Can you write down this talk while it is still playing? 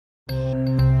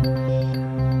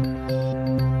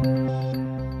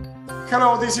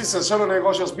Hello, this is Solo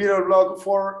Negocios VideoBlog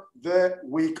for the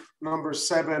week number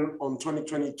 7 on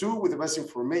 2022 with the best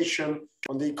information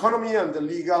on the economy and the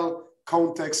legal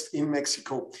context in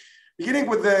Mexico. Beginning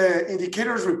with the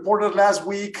indicators reported last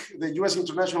week, the U.S.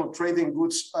 International Trade in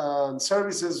Goods and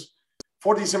Services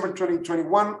for December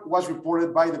 2021 was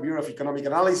reported by the Bureau of Economic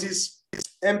Analysis.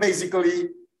 And basically,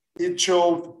 it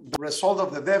showed the result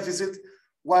of the deficit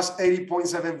was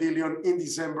 $80.7 billion in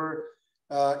December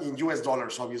in US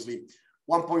dollars, obviously.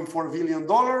 $1.4 billion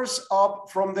up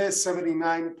from the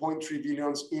 $79.3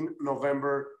 billion in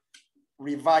November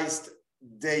revised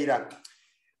data.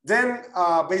 Then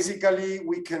basically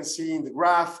we can see in the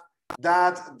graph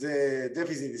that the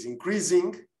deficit is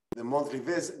increasing, the monthly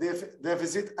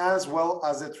deficit as well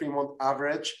as the 3-month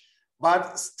average,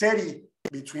 but steady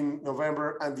between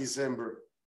November and December.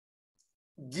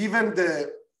 Given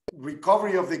the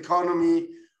recovery of the economy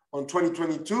on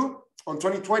 2020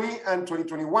 and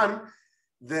 2021,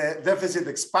 the deficit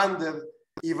expanded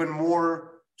even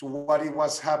more to what it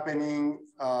was happening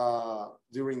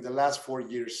during the last 4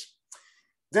 years.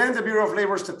 Then the Bureau of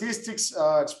Labor Statistics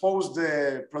exposed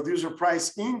the producer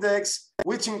price index,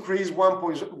 which increased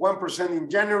 1% in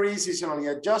January, seasonally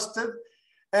adjusted,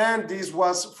 and this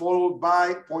was followed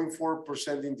by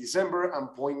 0.4% in December and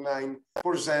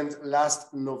 0.9%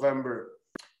 last November.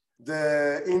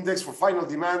 The index for final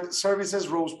demand services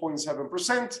rose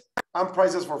 0.7%, and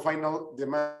prices for final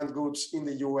demand goods in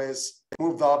the US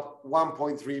moved up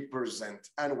 1.3%.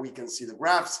 And we can see the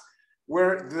graphs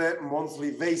where the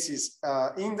monthly basis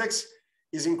index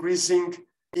is increasing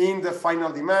in the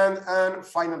final demand and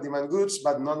final demand goods,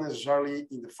 but not necessarily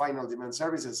in the final demand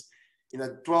services. In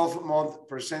a 12-month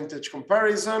percentage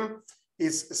comparison,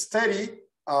 it's steady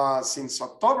since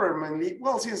October mainly,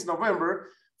 well, since November,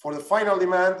 for the final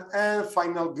demand and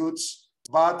final goods,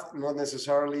 but not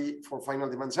necessarily for final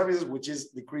demand services, which is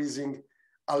decreasing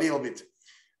a little bit.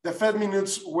 The Fed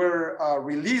minutes were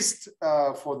released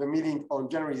for the meeting on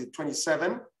January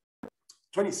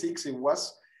 26 it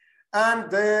was, and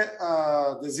the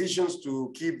decisions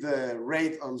to keep the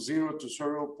rate on 0 to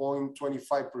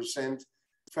 0.25%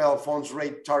 federal funds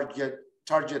rate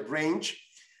target range,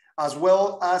 as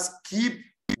well as keep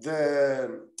the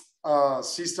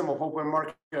system of open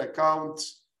market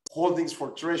accounts holdings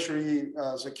for treasury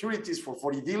securities for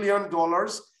 $40 billion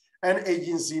and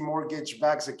agency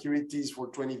mortgage-backed securities for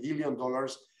 $20 billion,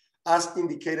 as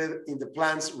indicated in the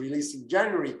plans released in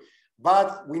January.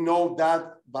 But we know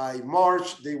that by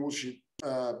March, they will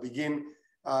begin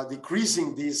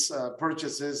decreasing these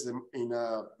purchases in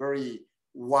a very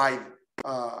wide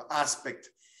aspect.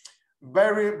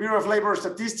 Bureau of Labor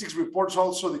Statistics reports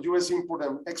also the U.S. import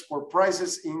and export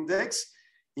prices index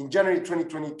in January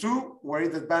 2022, where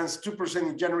it advanced 2%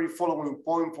 in January, following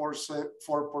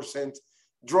 0.4%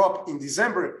 drop in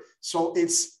December. So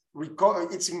it's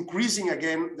increasing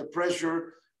again the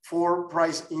pressure for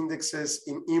price indexes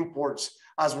in imports,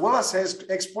 as well as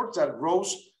exports that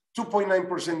rose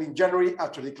 2.9% in January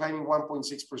after declining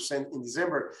 1.6% in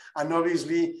December. And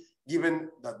obviously, given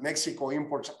that Mexico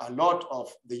imports a lot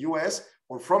of the US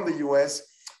or from the US,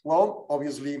 well,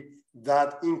 obviously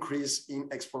that increase in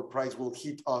export price will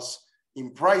hit us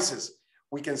in prices.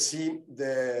 We can see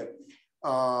the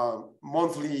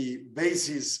monthly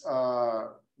basis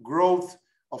growth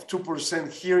of 2%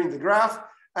 here in the graph,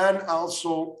 and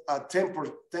also a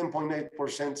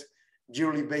 10.8%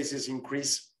 yearly basis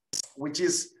increase, which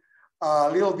is a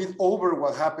little bit over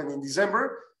what happened in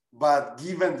December. But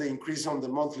given the increase on the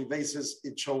monthly basis,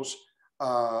 it shows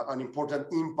an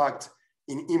important impact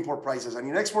in import prices. And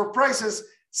in export prices,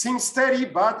 seems steady,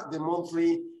 but the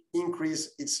monthly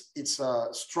increase, it's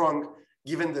strong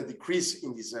given the decrease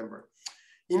in December.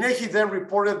 INEGI then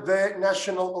reported the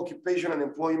National Occupation and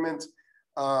Employment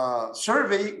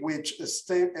Survey, which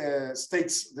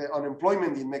states the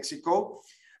unemployment in Mexico.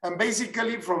 And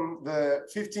basically from the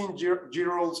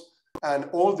 15-year-olds and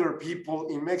older people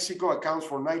in Mexico accounts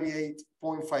for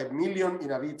 98.5 million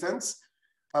inhabitants.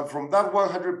 And from that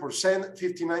 100%,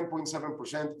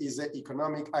 59.7% is the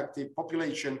economic active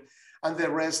population, and the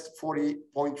rest,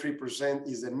 40.3%,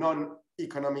 is the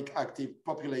non-economic active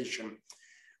population.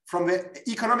 From the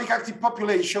economic active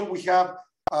population, we have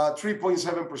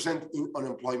 3.7% in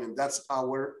unemployment. That's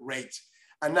our rate.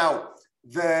 And now,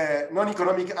 the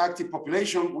non-economic active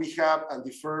population, we have and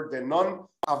defer the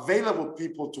non-available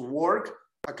people to work,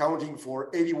 accounting for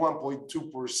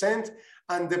 81.2%,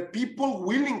 and the people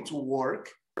willing to work,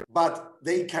 but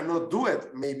they cannot do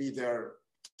it. Maybe they're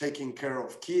taking care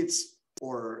of kids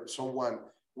or someone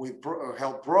with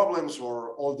health problems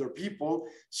or older people.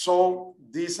 So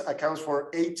this accounts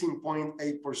for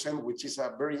 18.8%, which is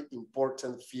a very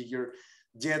important figure,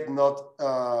 yet not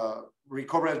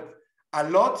recovered a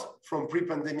lot from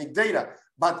pre-pandemic data,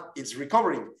 but it's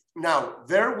recovering. Now,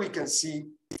 there we can see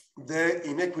the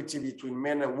inequity between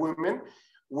men and women,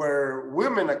 where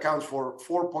women account for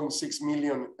 4.6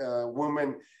 million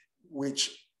women,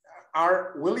 which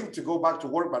are willing to go back to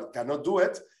work but cannot do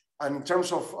it. And in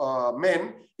terms of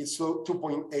men, it's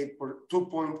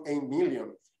 2.8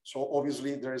 million. So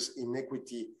obviously there's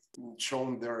inequity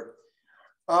shown there.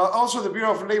 Also, the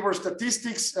Bureau of Labor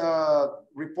Statistics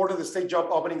reported the state job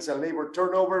openings and labor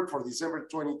turnover for December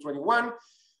 2021,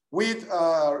 with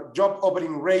job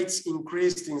opening rates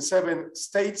increased in 7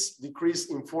 states,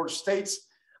 decreased in 4 states,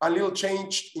 and little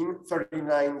changed in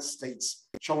 39 states.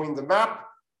 Showing the map,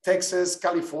 Texas,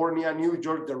 California, New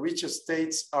York, the richest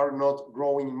states are not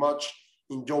growing much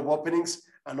in job openings.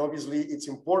 And obviously it's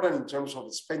important in terms of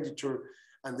expenditure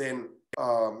and then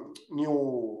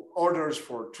new orders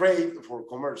for trade, for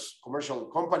commercial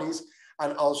companies,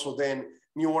 and also then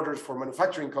new orders for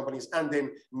manufacturing companies, and then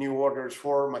new orders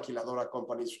for maquiladora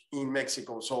companies in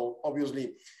Mexico. So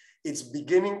obviously it's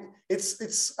beginning,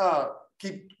 it's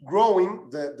keep growing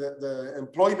the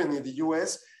employment in the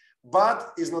US,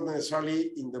 but it's not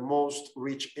necessarily in the most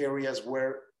rich areas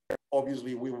where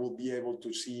obviously we will be able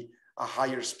to see a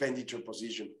higher expenditure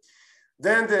position.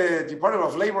 Then the Department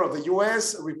of Labor of the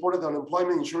US reported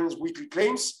unemployment insurance weekly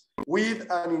claims with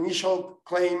an initial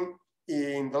claim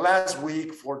in the last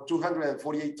week for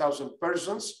 248,000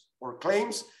 persons or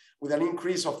claims, with an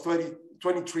increase of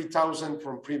 23,000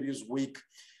 from previous week.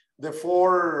 The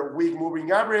 4-week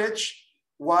moving average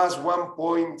was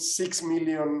 1.6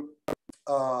 million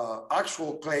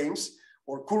actual claims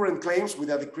or current claims, with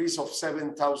a decrease of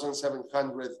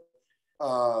 7,700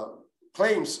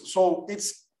 claims. So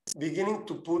it's beginning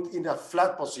to put in a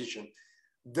flat position.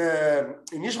 The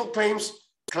initial claims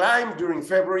climbed during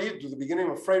February, to the beginning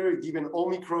of February, given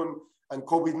Omicron and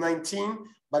COVID-19,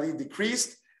 but it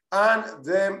decreased. And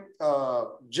the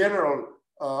general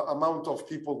amount of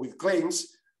people with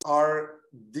claims are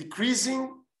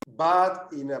decreasing, but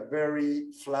in a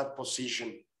very flat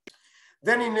position.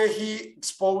 Then INEGI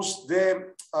exposed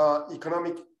the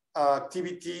economic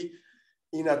activity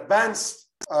in advanced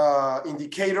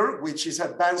indicator, which is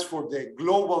advanced for the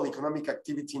global economic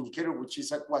activity indicator, which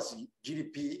is a quasi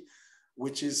GDP,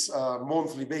 which is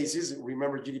monthly basis.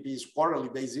 Remember, GDP is quarterly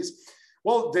basis.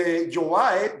 Well, the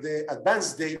GOI, the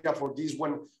advanced data for this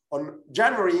one on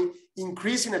January,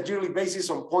 increased in a yearly basis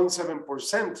on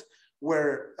 0.7%,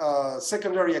 where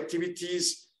secondary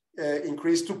activities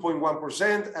increased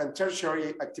 2.1% and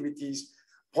tertiary activities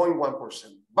 0.1%.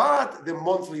 But the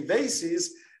monthly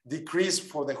basis decreased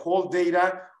for the whole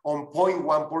data on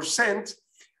 0.1%.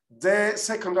 The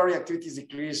secondary activities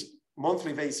decreased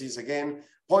monthly basis again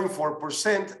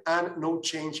 0.4%, and no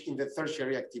change in the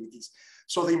tertiary activities.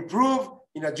 So the improve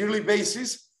in a yearly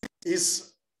basis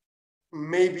is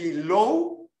maybe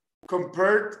low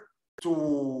compared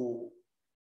to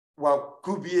what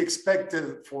could be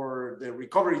expected for the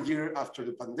recovery year after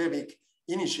the pandemic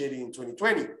initiated in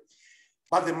 2020.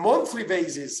 But the monthly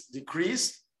basis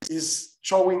decrease is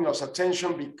showing us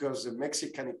attention because the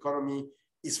Mexican economy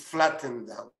is flattened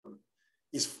down.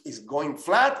 It's going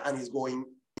flat and is going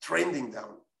trending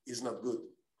down. It's not good.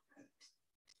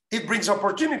 It brings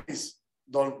opportunities.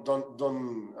 Don't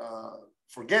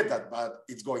forget that, but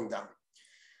it's going down.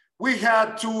 We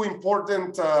had 2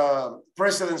 important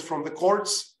precedents from the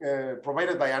courts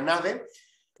provided by ANADE.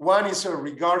 One is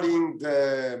regarding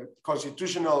the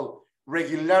constitutional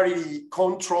regularity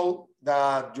control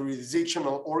that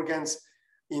jurisdictional organs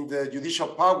in the judicial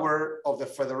power of the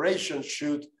federation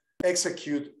should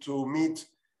execute to meet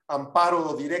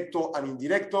amparo directo and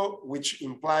indirecto, which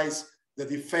implies the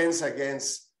defense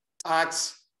against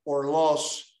acts or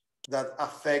laws that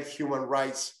affect human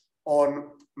rights on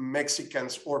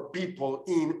Mexicans or people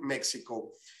in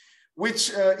Mexico, which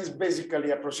is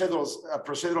basically a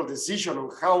procedural decision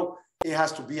on how it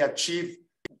has to be achieved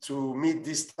to meet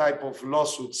this type of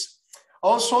lawsuits.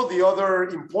 Also, the other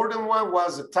important one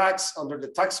was the tax under the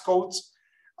tax codes,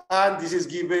 and this is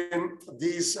given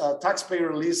these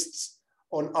taxpayer lists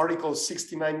on Article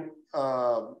 69,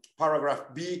 paragraph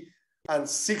B and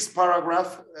 6th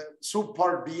paragraph,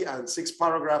 subpart B and 6th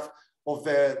paragraph of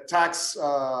the Tax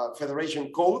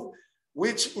Federation Code,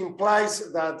 which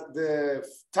implies that the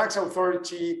tax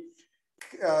authority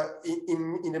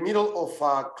in the middle of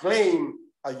a claim,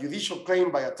 a judicial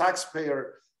claim by a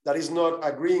taxpayer that is not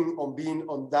agreeing on being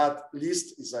on that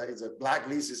list, is a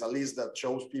blacklist, is a list that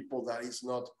shows people that is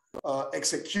not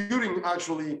executing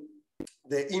actually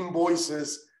the invoices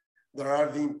that are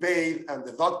being paid and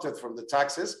deducted from the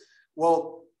taxes. Well,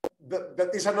 that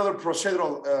is another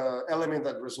procedural element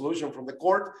and resolution from the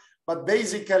court, but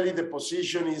basically the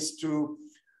position is to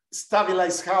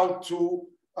stabilize how to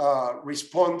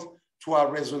respond to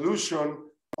a resolution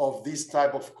of this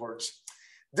type of courts.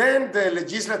 Then the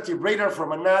legislative radar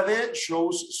from ANADE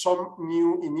shows some new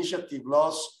initiative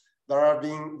laws that are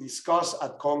being discussed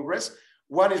at Congress.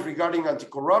 One is regarding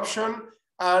anti-corruption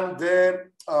and the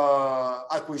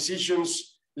acquisitions,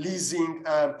 leasing,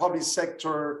 and public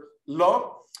sector law,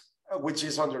 which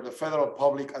is under the Federal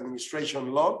Public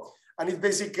Administration Law. And it's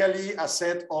basically a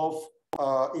set of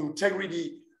integrity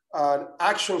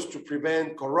actions to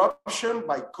prevent corruption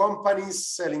by companies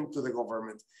selling to the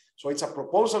government. So it's a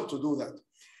proposal to do that.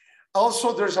 Also,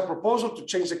 there's a proposal to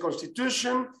change the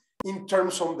constitution in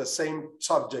terms of the same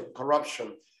subject, corruption.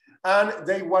 And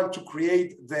they want to create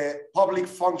the Public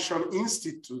Function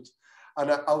Institute, an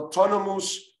autonomous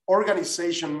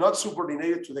organization not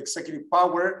subordinated to the executive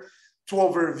power, to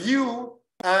overview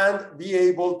and be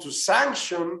able to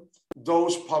sanction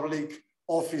those public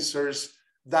officers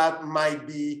that might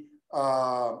be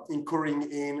incurring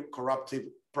in corruptive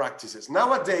practices.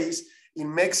 Nowadays, in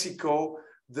Mexico,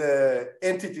 the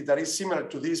entity that is similar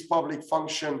to this Public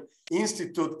Function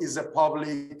Institute is a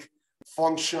Public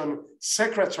Function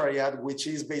Secretariat, which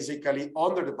is basically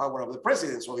under the power of the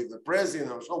president. So if the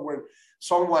president or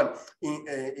someone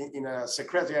in a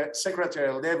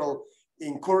secretarial level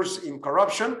incurs in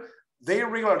corruption, they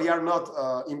regularly are not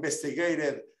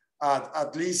investigated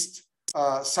at least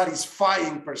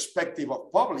satisfying perspective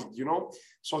of public, you know?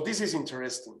 So this is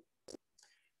interesting.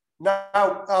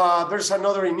 Now, there's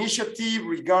another initiative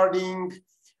regarding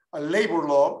labor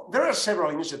law. There are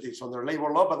several initiatives under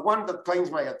labor law, but one that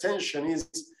claims my attention is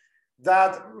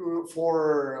that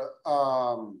for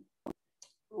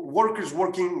workers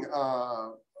working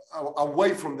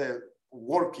away from the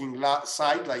working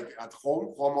site, like at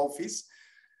home office,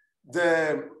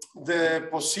 the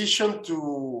position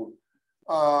to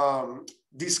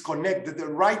disconnect, the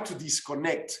right to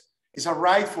disconnect is a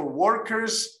right for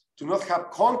workers to not have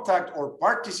contact or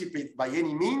participate by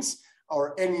any means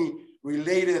or any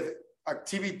related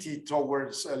activity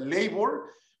towards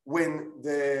labor when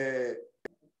the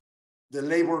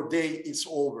labor day is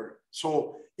over.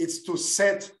 So it's to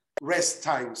set rest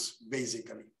times,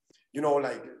 basically. You know,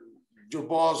 like your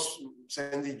boss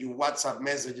sending you WhatsApp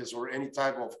messages or any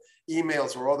type of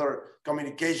emails or other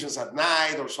communications at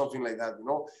night or something like that, you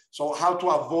know? So how to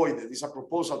avoid it? It's a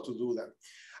proposal to do that.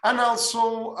 And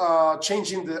also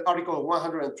changing the Article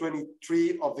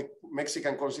 123 of the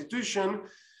Mexican Constitution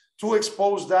to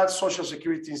expose that Social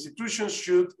Security institutions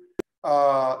should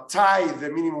tie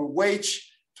the minimum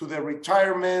wage to the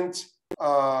retirement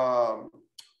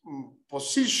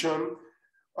position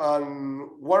and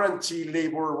warranty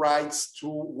labor rights to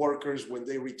workers when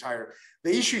they retire.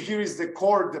 The issue here is the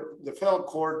court, the federal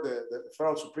court, the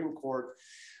federal Supreme Court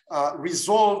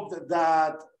resolved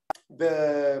that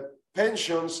the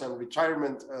pensions and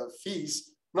retirement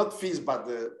fees, not fees, but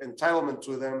the entitlement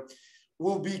to them,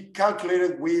 will be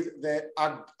calculated with the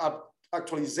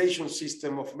actualization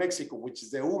system of Mexico, which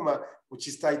is the UMA, which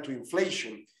is tied to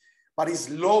inflation, but is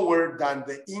lower than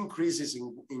the increases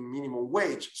in minimum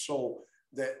wage. So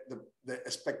the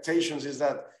expectations is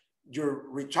that your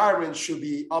retirement should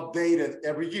be updated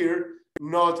every year,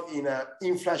 not in an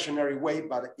inflationary way,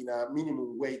 but in a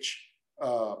minimum wage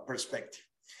perspective.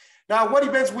 Now, what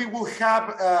events we will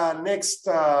have next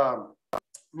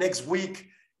week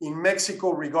in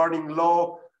Mexico regarding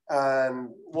law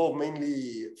and, well,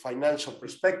 mainly financial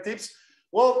perspectives?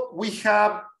 Well, we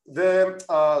have the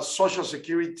Social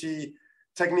Security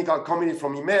Technical Committee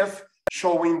from IMEF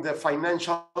showing the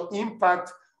financial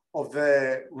impact of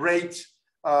the rate,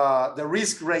 the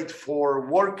risk rate for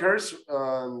workers,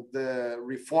 the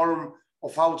reform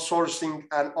of outsourcing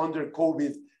and under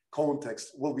COVID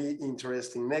context will be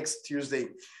interesting next Tuesday.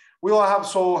 We will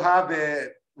also have a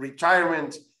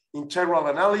retirement integral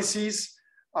analysis,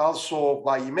 also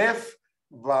by IMEF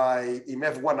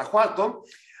Guanajuato.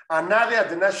 And NADE at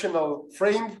the national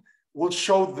frame will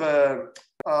show the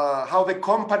how the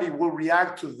company will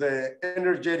react to the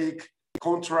energetic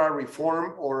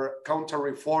contra-reform or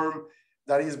counter-reform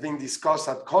that is being discussed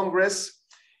at Congress.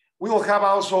 We will have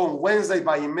also on Wednesday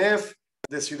by IMEF,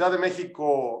 the Ciudad de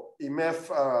Mexico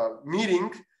IMEF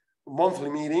monthly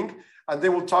meeting, and they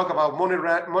will talk about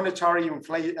monetary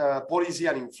policy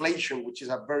and inflation, which is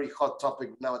a very hot topic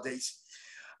nowadays.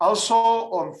 Also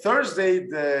on Thursday,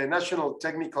 the National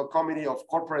Technical Committee of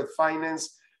Corporate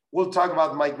Finance will talk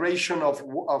about migration of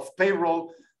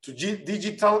payroll to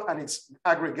digital and its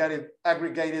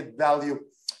aggregated value.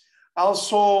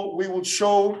 Also, we will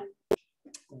show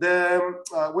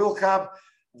we'll have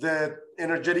the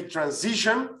energetic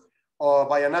transition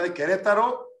by Anade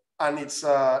Querétaro and its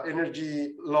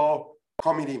energy law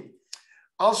committee.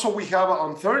 Also, we have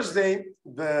on Thursday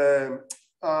the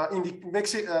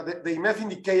IMEF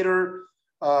indicator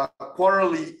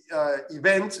quarterly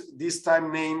event, this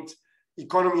time named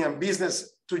Economy and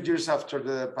Business 2 years after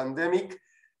the pandemic,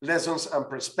 lessons and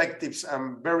perspectives,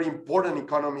 and very important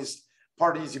economists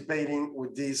participating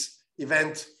with this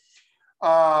event.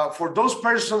 For those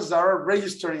persons that are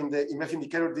registered in the IMEF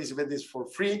indicator, this event is for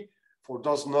free. For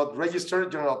those not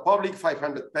registered, general public,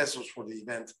 500 pesos for the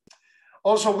event.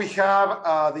 Also, we have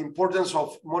the importance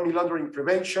of money laundering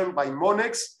prevention by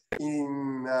Monex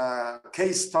in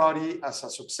case study as a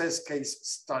success case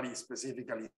study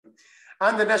specifically.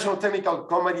 And the National Technical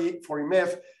Committee for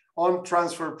IMEF on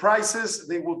transfer prices.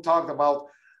 They will talk about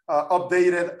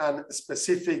updated and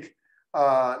specific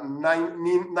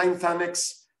ninth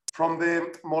annex from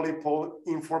the multiple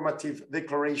informative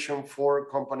declaration for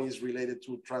companies related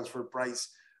to transfer price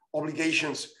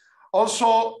obligations.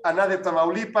 Also, Anade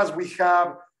Tamaulipas, we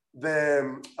have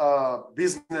the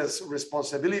business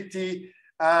responsibility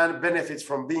and benefits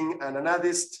from being an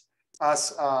anadist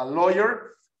as a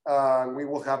lawyer. We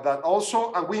will have that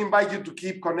also. And we invite you to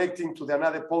keep connecting to the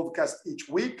Anade podcast each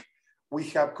week. We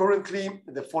have currently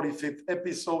the 45th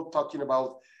episode talking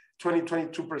about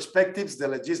 2022 perspectives, the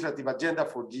legislative agenda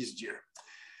for this year.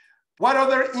 What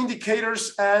other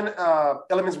indicators and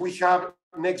elements we have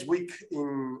next week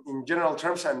in general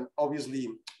terms and obviously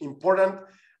important?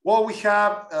 Well, we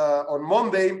have on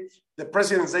Monday, the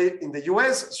President's Day in the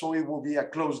US, so it will be a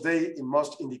closed day in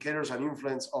most indicators and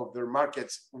influence of their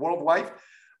markets worldwide.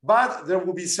 But there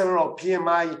will be several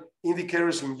PMI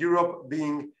indicators in Europe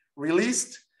being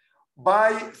released.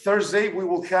 By Thursday, we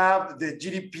will have the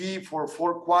GDP for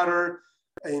fourth quarter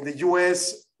in the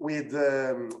US with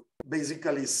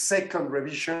basically second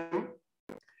revision.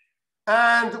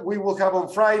 And we will have on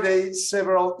Friday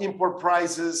several import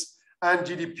prices and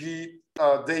GDP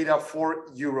data for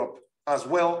Europe, as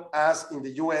well as in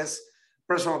the US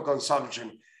personal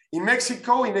consumption. In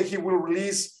Mexico, INEGI will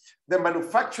release the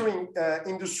manufacturing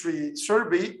industry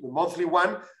survey, the monthly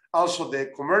one, also the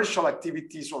commercial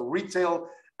activities or retail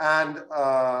and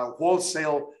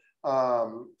wholesale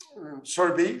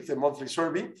survey, the monthly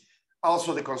survey,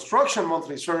 also the construction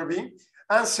monthly survey,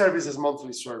 and services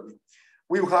monthly survey.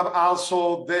 We will have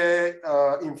also the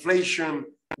inflation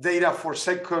data for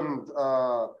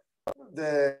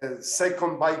the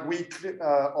second bi-week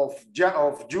of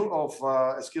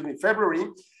February,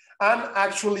 and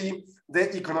actually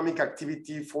the economic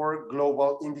activity for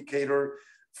global indicator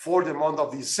for the month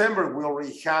of December. We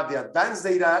already had the advanced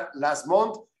data last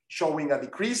month showing a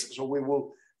decrease, so we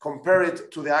will compare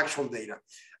it to the actual data.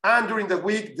 And during the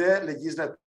week, the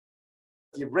legislative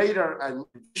radar and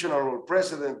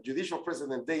judicial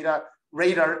president data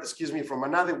radar, from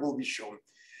Anade will be shown.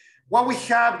 What we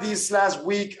have this last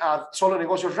week at Solo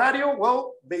Negocios Radio,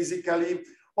 well, basically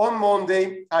on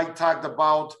Monday, I talked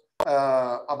about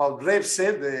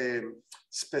REVSE, the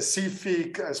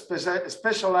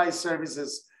specialized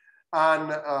services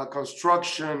and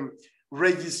construction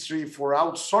registry for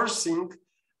outsourcing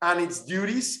and its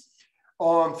duties.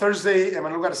 On Thursday,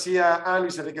 Emmanuel Garcia and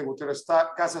Luis Enrique Gutierrez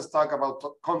Casas talk about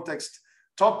context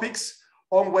topics.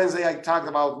 On Wednesday, I talked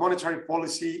about monetary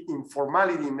policy,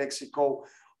 informality in Mexico,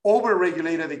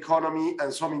 over-regulated economy,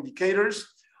 and some indicators.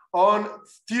 On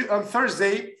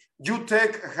Thursday,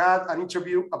 UTech had an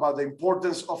interview about the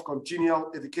importance of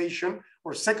continual education,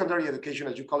 or secondary education,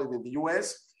 as you call it in the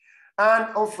US.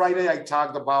 And on Friday, I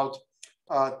talked about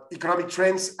economic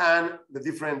trends and the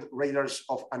different radars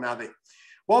of Anade.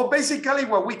 Well, basically,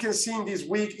 what we can see in this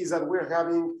week is that we're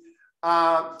having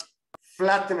a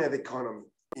flattened economy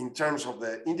in terms of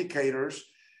the indicators,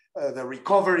 the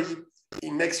recovery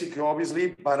in Mexico,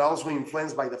 obviously, but also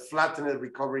influenced by the flattened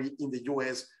recovery in the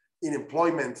US in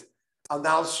employment, and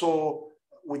also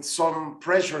with some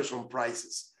pressures on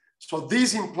prices. So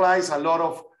this implies a lot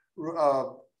of,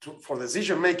 for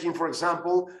decision-making, for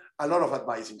example, a lot of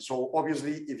advising. So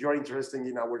obviously, if you're interested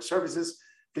in our services,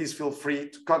 please feel free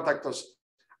to contact us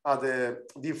at the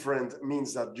different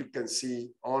means that you can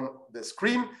see on the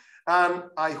screen. And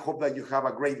I hope that you have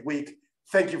a great week.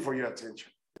 Thank you for your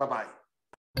attention.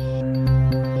 Bye-bye.